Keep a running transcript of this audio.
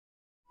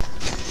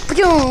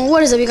Yo,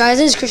 what is up, you guys?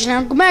 This is Christian.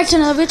 Welcome back to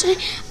another video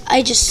today.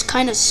 I just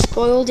kind of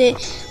spoiled it.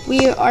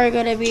 We are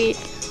gonna be,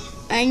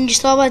 and you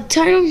saw about the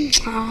title.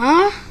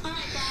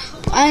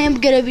 I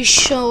am gonna be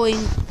showing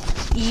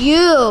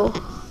you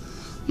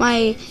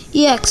my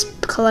EX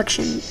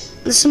collection.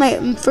 This is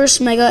my first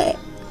Mega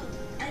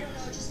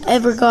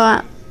ever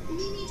got.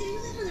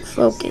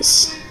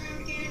 Focus.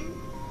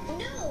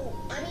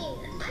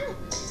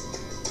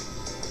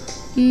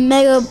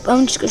 Mega.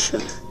 I'm just gonna show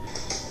you.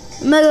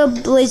 Mega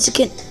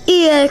Blaziken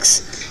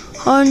EX,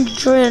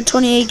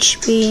 120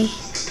 HP.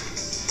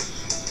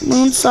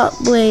 Moonsault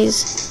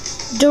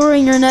Blaze.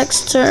 During your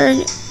next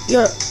turn,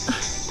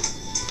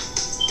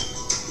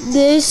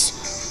 this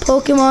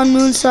Pokemon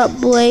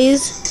Moonsault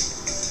Blaze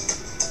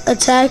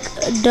attack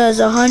does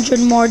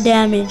 100 more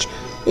damage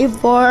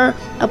before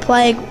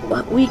applying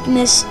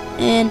weakness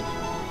and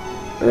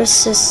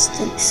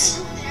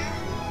resistance.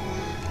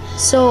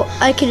 So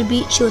I could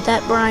beat you with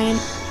that, Brian.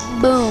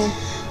 Boom.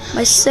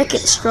 My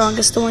second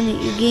strongest, the one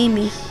that you gave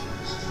me,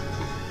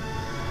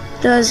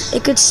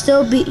 it could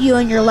still beat you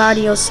on your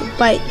Latios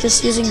bite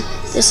just using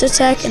this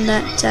attack and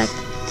that attack.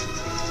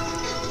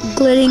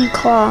 Glitting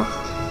Claw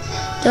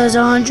does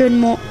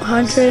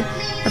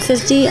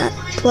 150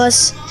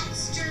 plus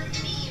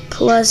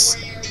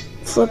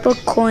flip a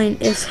coin.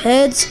 If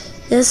heads,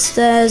 this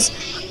does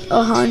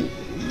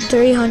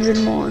 300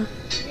 more.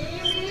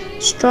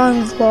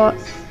 Strong Claw.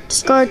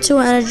 Discard 2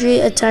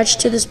 energy attached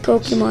to this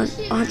Pokemon,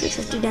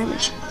 150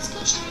 damage.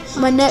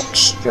 My next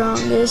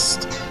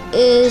strongest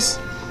is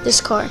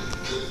this card.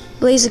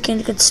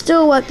 Blaziken could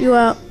still wipe you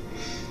out.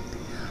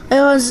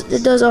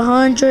 It does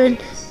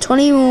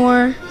 120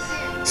 more,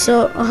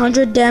 so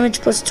 100 damage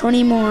plus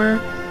 20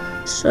 more,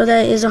 so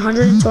that is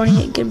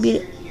 120. It can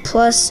be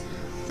plus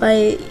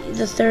by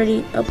the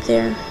 30 up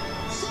there.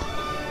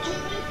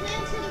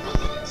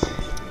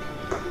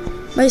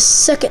 My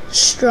second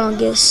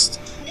strongest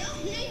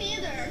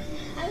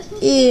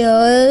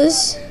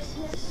is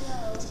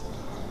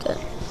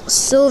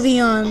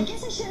Sylveon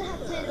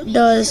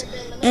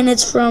and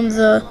it's from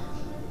the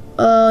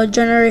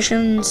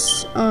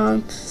Generations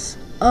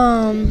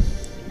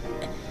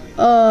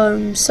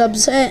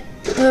subset,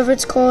 whatever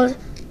it's called.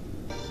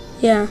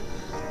 Yeah,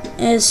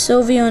 and it's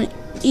Sylveon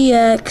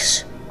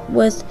EX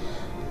with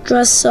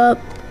Dress Up,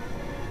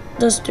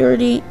 does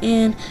 30,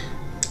 and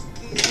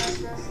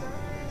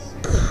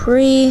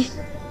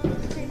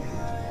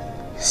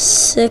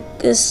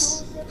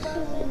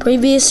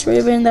Previous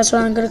Ribbon, that's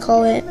what I'm gonna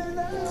call it.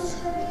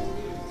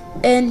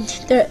 And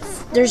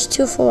there's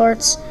two full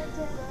arts.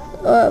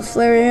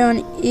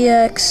 Flareon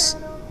EX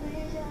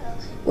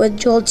with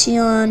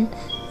Jolteon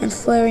and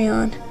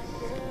Flareon.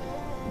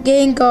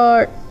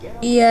 Gengar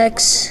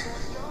EX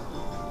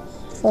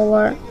full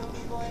art.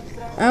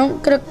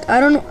 I'm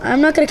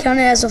not gonna count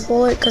it as a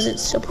full art because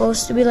it's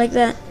supposed to be like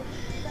that.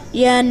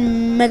 Yeah,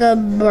 and Mega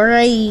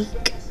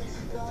Break.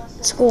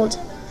 It's gold.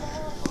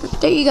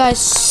 Thank you guys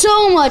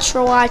so much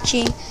for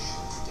watching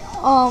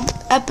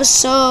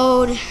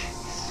episode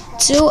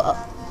 2.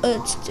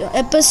 I'm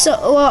just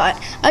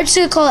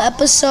gonna call it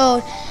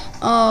episode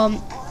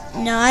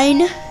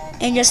 9,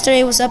 and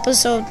yesterday was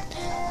episode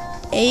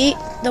 8.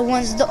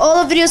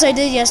 All the videos I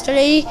did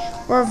yesterday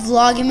were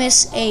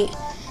Vlogmas 8.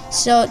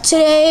 So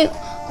today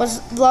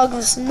was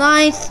Vlogmas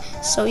 9th.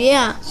 So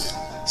yeah,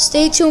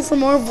 stay tuned for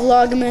more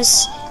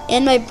Vlogmas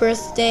and my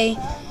birthday.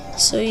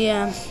 So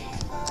yeah.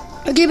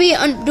 I'm gonna be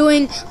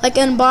doing like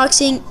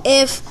unboxing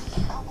if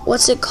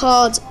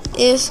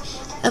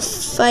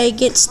I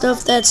get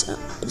stuff that's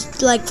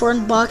like for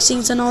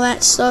unboxings and all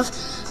that stuff.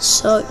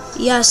 So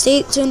yeah,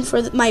 stay tuned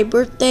for my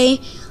birthday.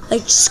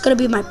 Like, it's gonna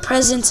be my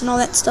presents and all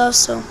that stuff.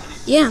 So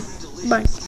yeah, bye.